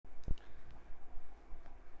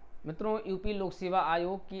मित्रों, यूपी लोक सेवा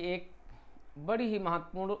आयोग की एक बड़ी ही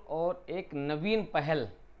महत्वपूर्ण और एक नवीन पहल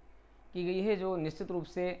की गई है, जो निश्चित रूप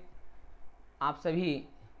से आप सभी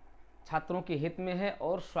छात्रों के हित में है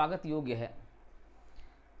और स्वागत योग्य है।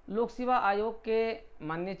 लोक सेवा आयोग के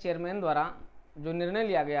माननीय चेयरमैन द्वारा जो निर्णय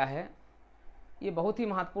लिया गया है, ये बहुत ही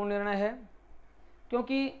महत्वपूर्ण निर्णय है,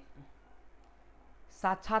 क्योंकि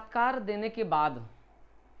साक्षात्कार देने के बाद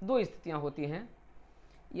दो स्थितियां होती हैं,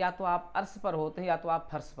 या तो आप अर्श पर होते हैं या तो आप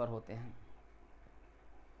फर्श पर होते हैं।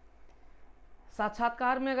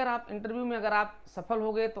 साक्षात्कार में अगर आप इंटरव्यू में अगर आप सफल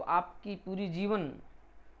हो गए तो आपकी पूरी जीवन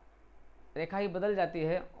रेखा ही बदल जाती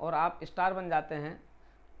है और आप स्टार बन जाते हैं,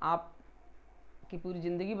 आपकी पूरी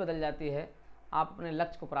ज़िंदगी बदल जाती है, आप अपने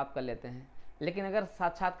लक्ष्य को प्राप्त कर लेते हैं। लेकिन अगर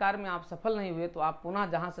साक्षात्कार में आप सफल नहीं हुए तो आप पुनः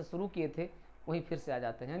जहाँ से शुरू किए थे वहीं फिर से आ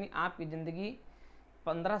जाते हैं। यानी आपकी ज़िंदगी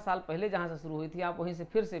 15 साल पहले जहाँ से शुरू हुई थी, आप वहीं से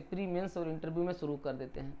फिर से प्री मेंस और इंटरव्यू में शुरू कर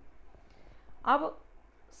देते हैं। अब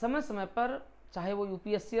समय समय पर, चाहे वो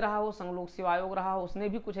यूपीएससी रहा हो, संघ लोक सेवा आयोग रहा हो, उसने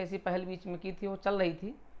भी कुछ ऐसी पहल बीच में की थी, वो चल रही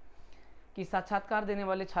थी कि साक्षात्कार देने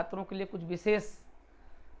वाले छात्रों के लिए कुछ विशेष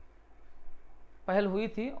पहल हुई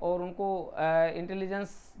थी और उनको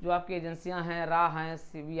इंटेलिजेंस जो आपकी एजेंसियां हैं, रा हैं,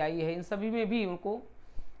 सीबीआई है, इन सभी में भी उनको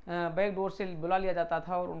बैक डोर से बुला लिया जाता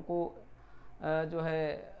था और उनको जो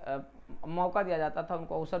है मौका दिया जाता था,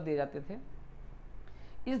 उनको अवसर दिए जाते थे।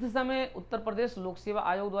 इस दिशा में उत्तर प्रदेश लोक सेवा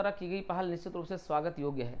आयोग द्वारा की गई पहल निश्चित रूप से स्वागत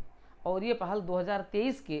योग्य है और ये पहल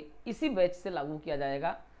 2023 के इसी बैच से लागू किया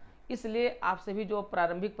जाएगा। इसलिए आप सभी जो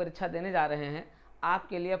प्रारंभिक परीक्षा देने जा रहे हैं,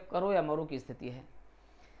 आपके लिए अब करो या मरो की स्थिति है।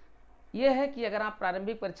 यह है कि अगर आप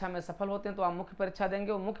प्रारंभिक परीक्षा में सफल होते हैं तो आप मुख्य परीक्षा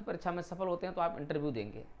देंगे और मुख्य परीक्षा में सफल होते हैं तो आप इंटरव्यू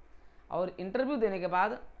देंगे। और इंटरव्यू देने के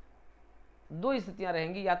बाद दो स्थितियाँ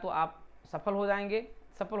रहेंगी, या तो आप सफल हो जाएंगे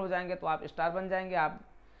तो आप स्टार बन जाएंगे, आप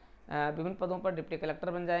विभिन्न पदों पर डिप्टी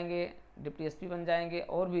कलेक्टर बन जाएंगे, डिप्टी एसपी बन जाएंगे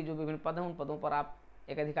और भी जो विभिन्न पद हैं उन पदों पर आप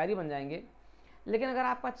एक अधिकारी बन जाएंगे। लेकिन अगर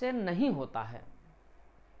आपका चयन नहीं होता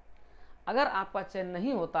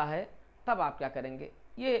है, तब आप क्या करेंगे?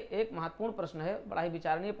 ये एक महत्वपूर्ण प्रश्न है, बड़ा ही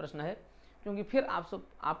विचारणीय प्रश्न है, क्योंकि फिर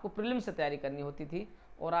आपको प्रीलिम से तैयारी करनी होती थी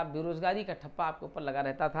और आप बेरोजगारी का ठप्पा आपके ऊपर लगा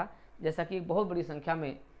रहता था। जैसा कि एक बहुत बड़ी संख्या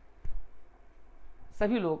में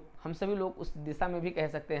हम सभी लोग उस दिशा में भी कह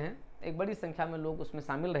सकते हैं, एक बड़ी संख्या में लोग उसमें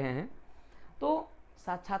शामिल रहे हैं। तो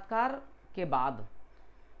साक्षात्कार के बाद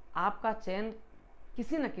आपका चयन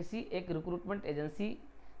किसी न किसी एक रिक्रूटमेंट एजेंसी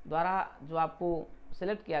द्वारा जो आपको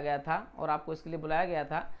सिलेक्ट किया गया था और आपको इसके लिए बुलाया गया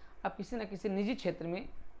था, अब किसी न किसी निजी क्षेत्र में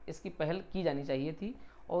इसकी पहल की जानी चाहिए थी।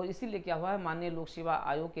 और इसीलिए क्या हुआ है, माननीय लोक सेवा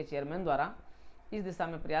आयोग के चेयरमैन द्वारा इस दिशा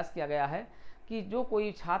में प्रयास किया गया है कि जो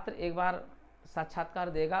कोई छात्र एक बार साक्षात्कार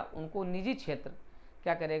देगा, उनको निजी क्षेत्र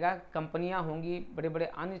क्या करेगा, कंपनियां होंगी, बड़े बड़े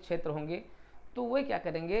अन्य क्षेत्र होंगे, तो वे क्या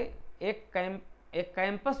करेंगे, एक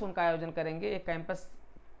कैंपस उनका आयोजन करेंगे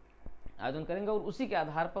और उसी के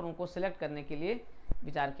आधार पर उनको सिलेक्ट करने के लिए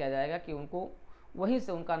विचार किया जाएगा कि उनको वहीं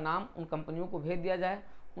से उनका नाम उन कंपनियों को भेज दिया जाए,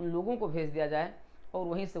 उन लोगों को भेज दिया जाए और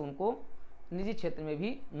वहीं से उनको निजी क्षेत्र में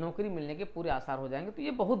भी नौकरी मिलने के पूरे आसार हो जाएंगे। तो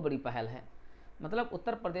ये बहुत बड़ी पहल है। मतलब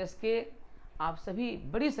उत्तर प्रदेश के आप सभी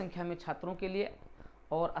बड़ी संख्या में छात्रों के लिए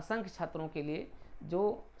और असंख्य छात्रों के लिए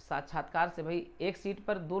जो साक्षात्कार से भाई एक सीट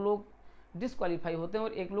पर 2 लोग डिसक्वालीफाई होते हैं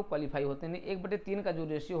और 1 लोग क्वालीफाई होते हैं, 1/3 का जो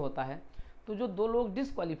रेशियो होता है, तो जो 2 लोग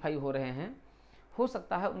डिसक्वालीफाई हो रहे हैं, हो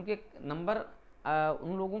सकता है उनके नंबर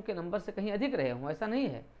उन लोगों के नंबर से कहीं अधिक रहे हों, ऐसा नहीं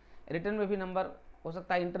है। रिटर्न में भी नंबर हो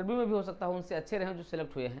सकता है, इंटरव्यू में भी हो सकता है उनसे अच्छे रहे जो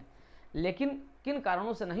सिलेक्ट हुए हैं, लेकिन किन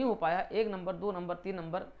कारणों से नहीं हो पाया, 1 नंबर 2 नंबर 3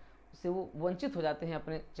 नंबर से वो वंचित हो जाते हैं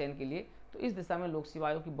अपने चयन के लिए। तो इस दिशा में लोक सेवा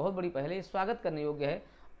आयोग की बहुत बड़ी पहल है, ये स्वागत करने योग्य है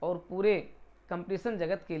और पूरे कंपटीशन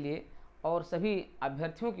जगत के लिए और सभी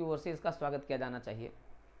अभ्यर्थियों की ओर से इसका स्वागत किया जाना चाहिए।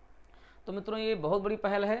 तो मित्रों, ये बहुत बड़ी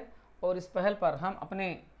पहल है और इस पहल पर हम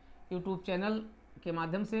अपने यूट्यूब चैनल के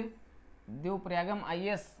माध्यम से, देवप्रयागम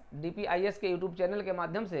IAS DPIS के यूट्यूब चैनल के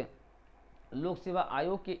माध्यम से लोक सेवा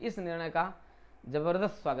आयोग के इस निर्णय का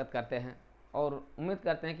ज़बरदस्त स्वागत करते हैं और उम्मीद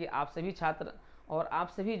करते हैं कि आप सभी छात्र और आप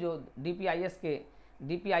सभी जो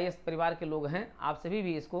DPIS परिवार के लोग हैं, आप सभी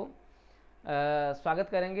भी इसको स्वागत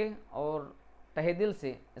करेंगे और तहे दिल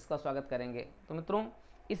से इसका स्वागत करेंगे। तो मित्रों,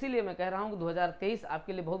 इसीलिए मैं कह रहा हूँ कि 2023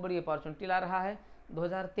 आपके लिए बहुत बड़ी अपॉर्चुनिटी ला रहा है।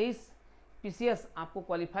 2023 PCS आपको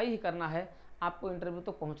क्वालिफाई ही करना है, आपको इंटरव्यू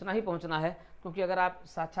तो पहुँचना ही पहुँचना है, क्योंकि अगर आप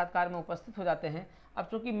साक्षात्कार में उपस्थित हो जाते हैं, अब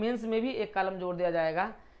चूँकि मेंस में भी एक कॉलम जोड़ दिया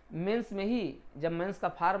जाएगा, मेंस में ही जब मेंस का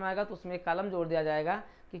फॉर्म आएगा तो उसमें एक कॉलम जोड़ दिया जाएगा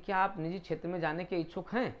कि क्या आप निजी क्षेत्र में जाने के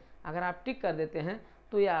इच्छुक हैं। अगर आप टिक कर देते हैं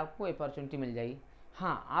तो ये आपको अपॉर्चुनिटी मिल जाएगी।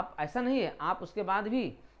 हाँ, आप ऐसा नहीं है, आप उसके बाद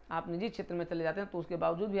भी आप निजी क्षेत्र में चले जाते हैं तो उसके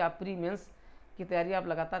बावजूद भी आप प्री मेंस की तैयारी आप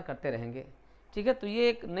लगातार करते रहेंगे। ठीक है, तो ये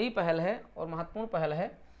एक नई पहल है और महत्वपूर्ण पहल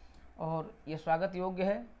है और ये स्वागत योग्य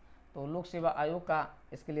है। तो लोक सेवा आयोग का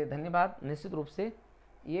इसके लिए धन्यवाद। निश्चित रूप से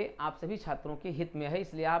ये आप सभी छात्रों के हित में है,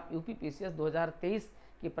 इसलिए आप UPPCS 2023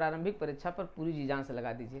 की प्रारंभिक परीक्षा पर पूरी जी जान से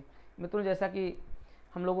लगा दीजिए। मित्रों, जैसा कि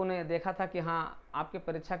हम लोगों ने देखा था कि हाँ, आपके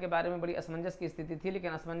परीक्षा के बारे में बड़ी असमंजस की स्थिति थी,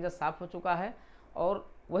 लेकिन असमंजस साफ हो चुका है। और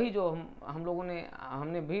वही जो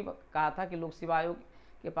हमने भी कहा था कि लोक सेवा आयोग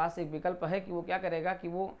के पास एक विकल्प है कि वो क्या करेगा कि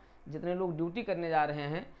वो जितने लोग ड्यूटी करने जा रहे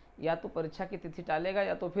हैं या तो परीक्षा की तिथि टालेगा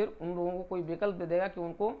या तो फिर उन लोगों को कोई विकल्प दे देगा कि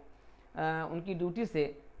उनको उनकी ड्यूटी से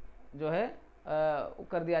जो है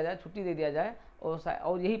कर दिया जाए, छुट्टी दे दिया जाए।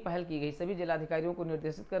 और यही पहल की गई। सभी जिलाधिकारियों को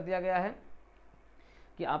निर्देशित कर दिया गया है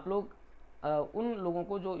कि आप लोग उन लोगों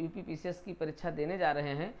को जो UPPCS की परीक्षा देने जा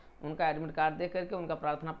रहे हैं उनका एडमिट कार्ड दे करके, उनका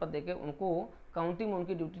प्रार्थना पत्र दे के उनको काउंटिंग में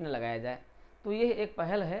उनकी ड्यूटी न लगाया जाए। तो ये एक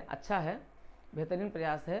पहल है, अच्छा है, बेहतरीन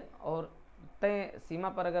प्रयास है। और तय सीमा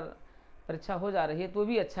पर अगर परीक्षा हो जा रही है तो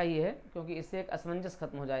भी अच्छा ही है, क्योंकि इससे एक असमंजस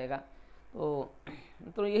खत्म हो जाएगा।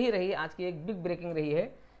 तो यही रही आज की एक बिग ब्रेकिंग रही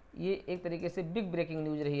है, ये एक तरीके से बिग ब्रेकिंग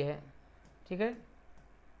न्यूज़ रही है। ठीक है,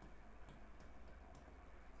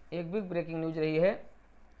 एक बिग ब्रेकिंग न्यूज़ रही है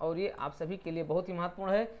और ये आप सभी के लिए बहुत ही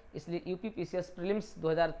महत्वपूर्ण है। इसलिए UPPCS प्रीलिम्स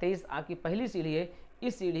 2023 आपकी पहली सीढ़ी है।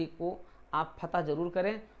 इस सीढ़ी को आप फतह जरूर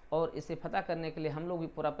करें और इसे फतह करने के लिए हम लोग भी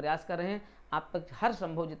पूरा प्रयास कर रहे हैं। आप तक हर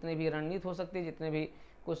संभव जितने भी रणनीति हो सकती है, जितने भी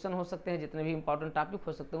क्वेश्चन हो सकते हैं, जितने भी इंपॉर्टेंट टॉपिक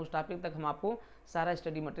हो सकते हैं, उस टॉपिक तक हम आपको सारा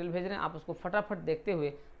स्टडी मटेरियल भेज रहे हैं। आप उसको फटाफट देखते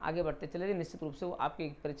हुए आगे बढ़ते चले जाइए। निश्चित रूप से वो आपकी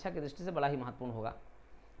परीक्षा की दृष्टि से बड़ा ही महत्वपूर्ण होगा।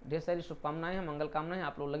 ढेर सारी शुभकामनाएं हैं, मंगल कामनाएं हैं।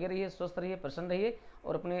 आप लोग लगे रहिए, स्वस्थ रहिए, प्रसन्न रहिए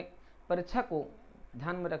और अपने परीक्षा को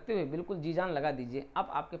ध्यान में रखते हुए बिल्कुल जी जान लगा दीजिए। अब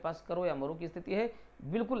आपके पास करो या मरो की स्थिति है,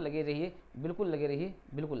 बिल्कुल लगे रहिए, बिल्कुल लगे रहिए,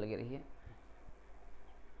 बिल्कुल लगे रहिए।